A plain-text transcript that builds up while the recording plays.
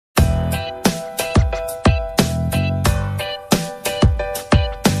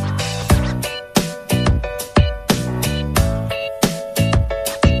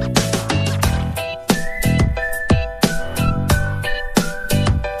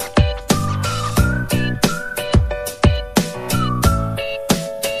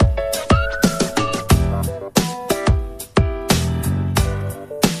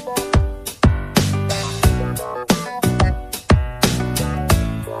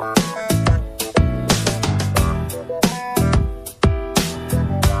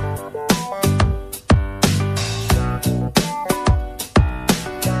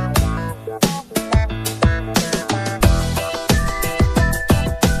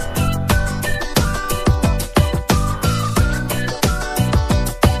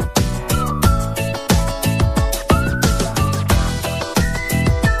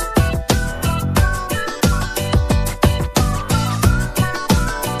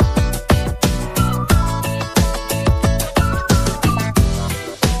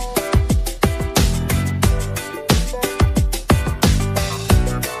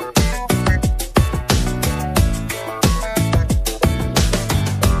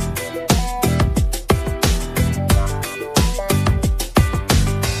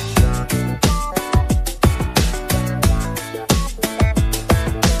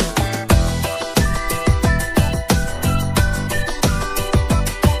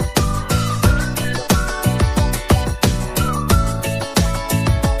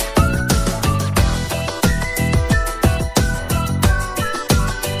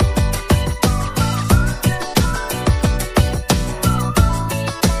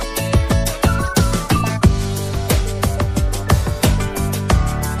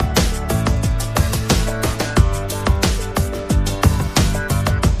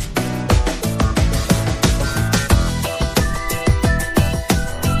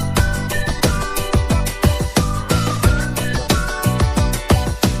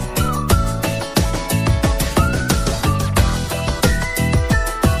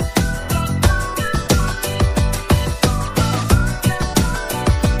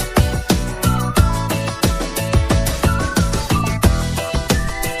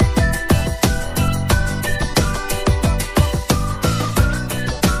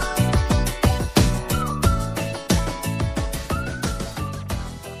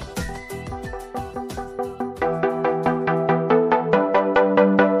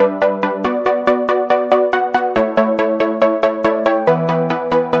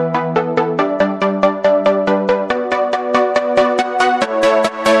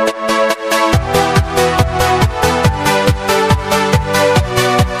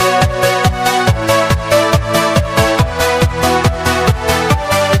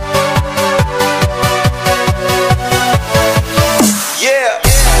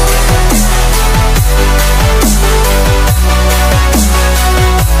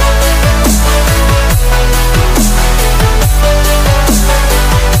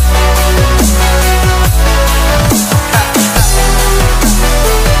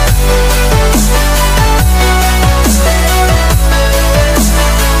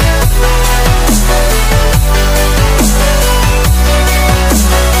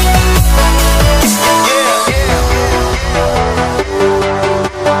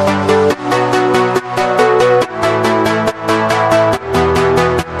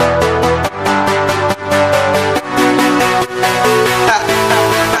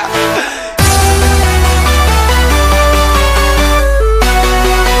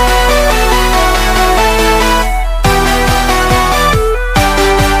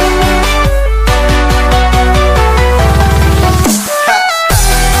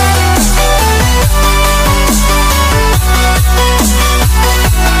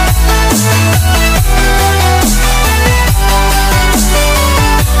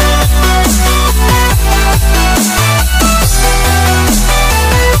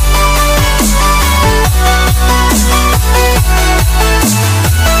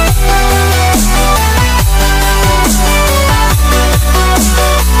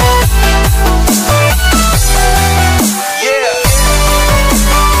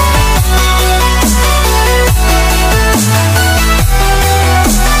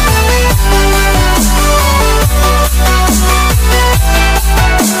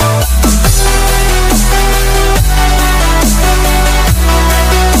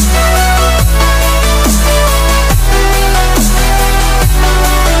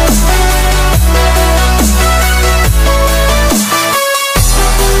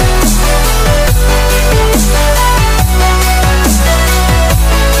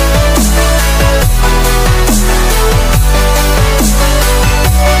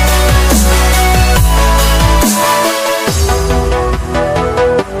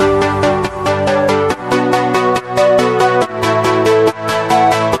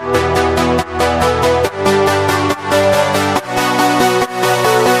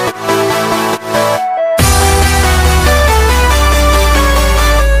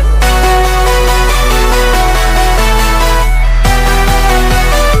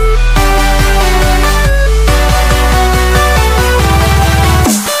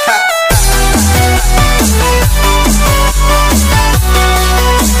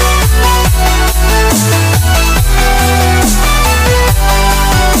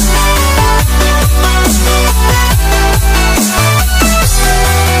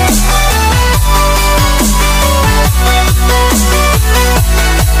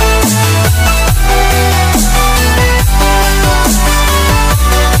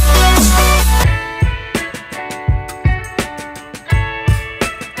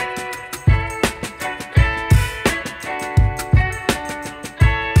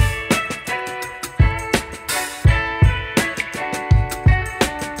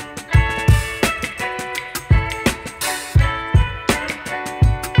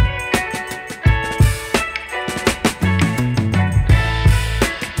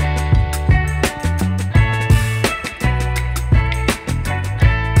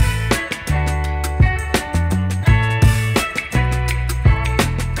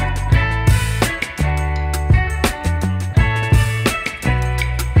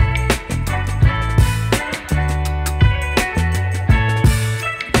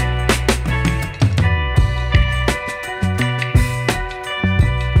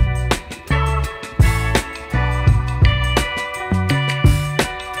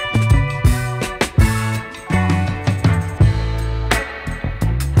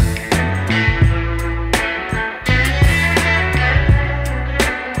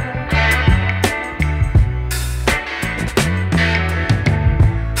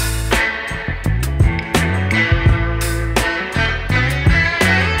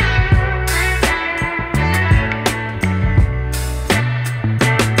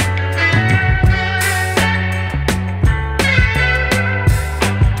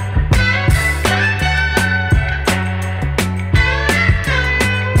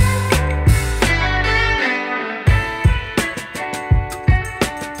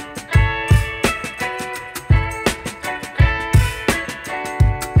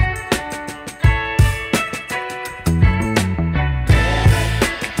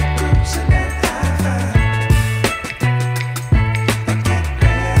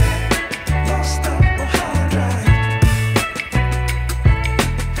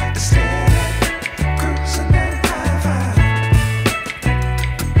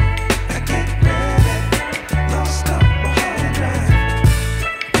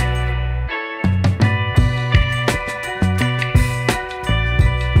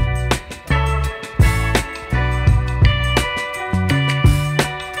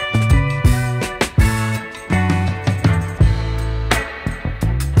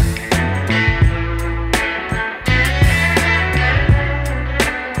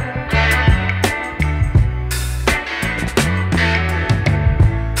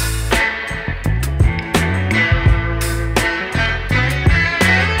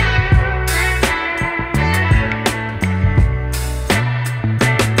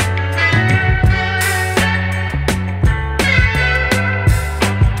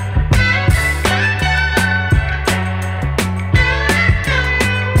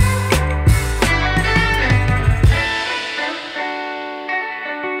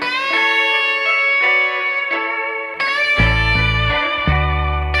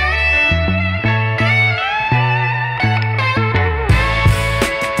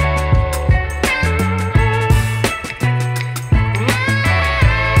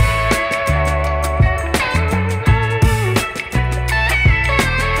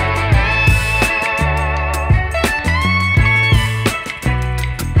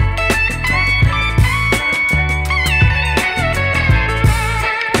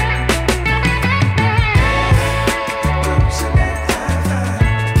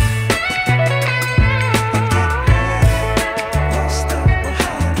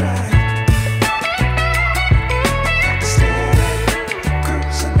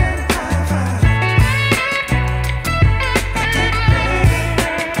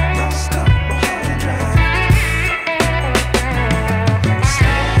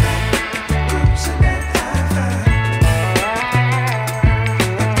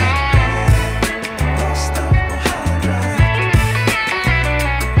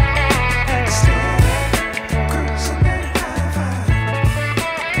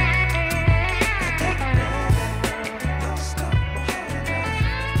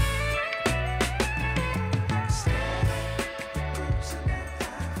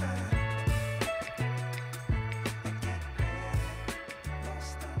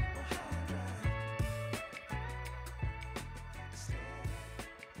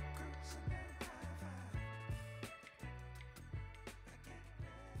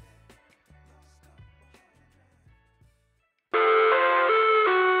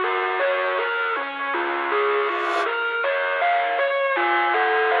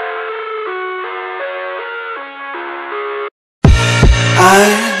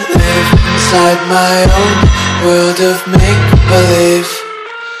inside my own world of make-believe.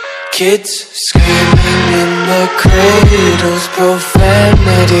 Kids screaming in the cradles,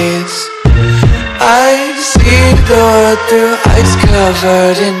 profanities. I see the world through eyes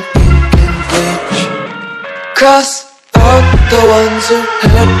covered in ink and bleach. Cross out the ones who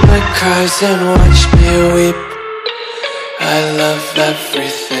heard my cries and watched me weep. I love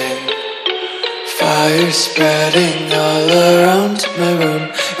everything. Fire spreading all around my room.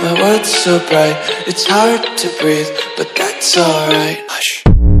 My world's so bright, it's hard to breathe, but that's alright. Hush.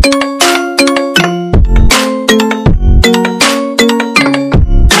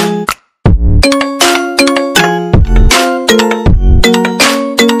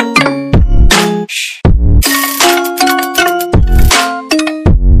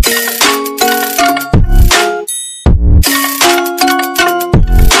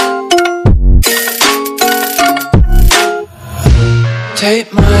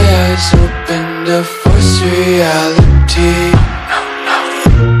 Tape my eyes open to force reality.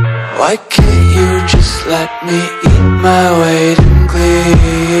 Why can't you just let me eat my weight in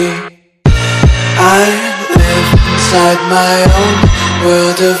glee? I live inside my own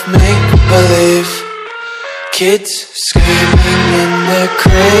world of make-believe. Kids screaming in their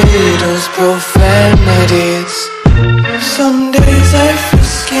cradles, profanities. Some days I feel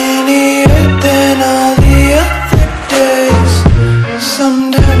skinnier than all the other days.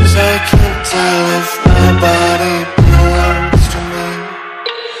 Sometimes I can't tell if my body belongs to me.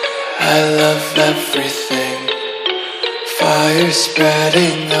 I love everything. Fire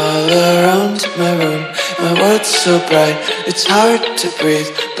spreading all around my room. My world's so bright, it's hard to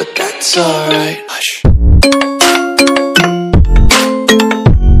breathe, but that's alright. Hush.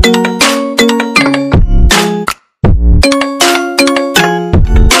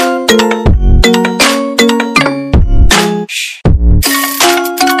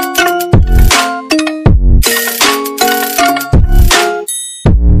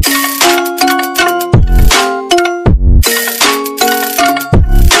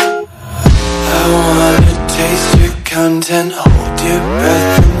 Content, hold your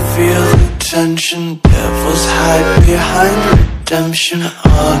breath and feel the tension. Devils hide behind redemption.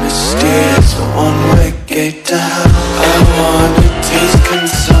 Honesty is a one-way gate to hell. I wanna taste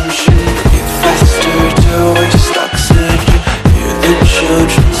consumption. Breathe faster to waste oxygen. Hear the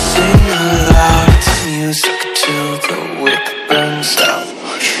children sing aloud. It's music till the wick burns out.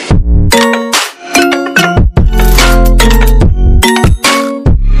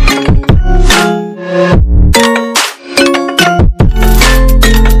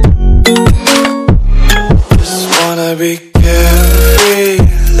 Be carefree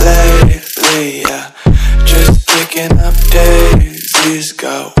lately, yeah. Just picking up daisies.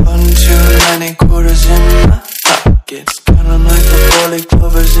 Got one too many quarters in my pockets. Counting like the 40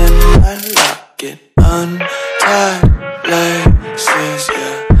 clovers in my locket. Untied laces,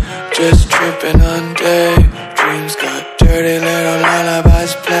 yeah. Just tripping on daydreams. Got dirty little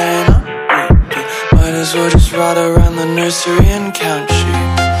lullabies playing on repeat. Might as well just ride around the nursery and count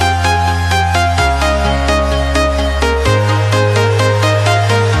sheep.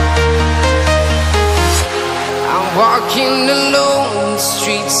 Walking alone, the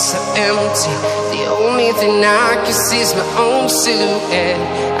streets are empty. The only thing I can see is my own silhouette.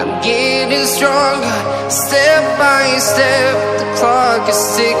 I'm getting stronger, step by step. The clock is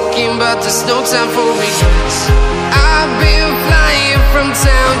ticking, but there's no time for regrets. I've been flying from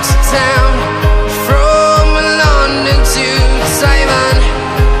town to town, from London to Taiwan.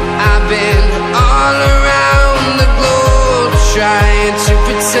 I've been all around the globe, trying to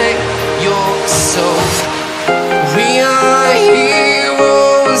protect your soul. We are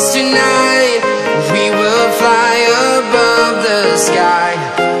heroes tonight. We will fly above the sky.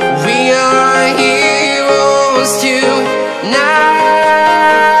 We are heroes tonight.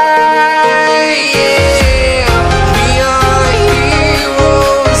 Yeah. We are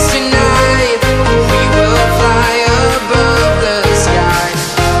heroes tonight. We will fly above the sky.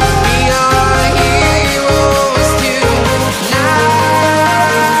 We are heroes tonight.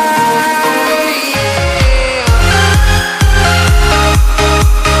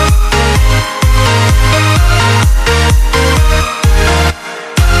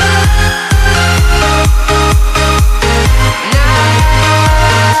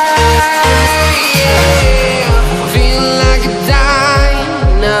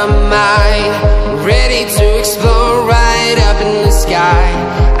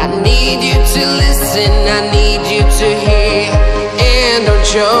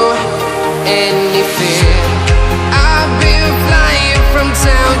 Show any fear. I've been flying from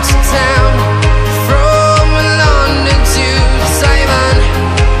town to town, from London to Taiwan.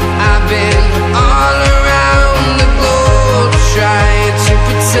 I've been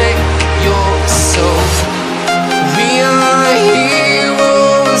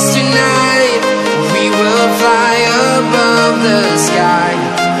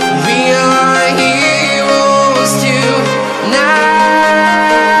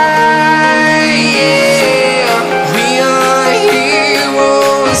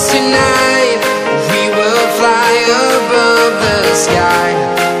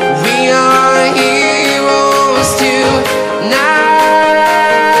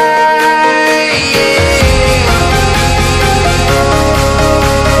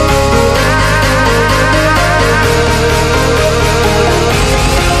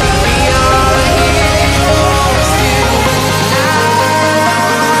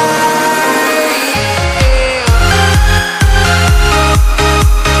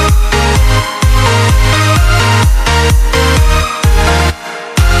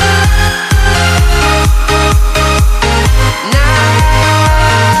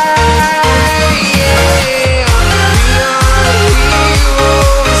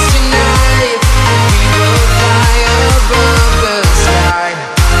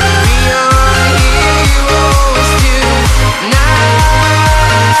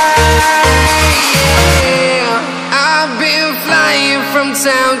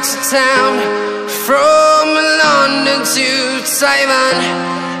town, from London to Taiwan.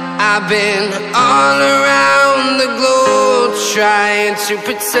 I've been all around the globe trying to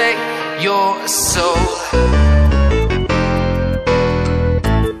protect your soul.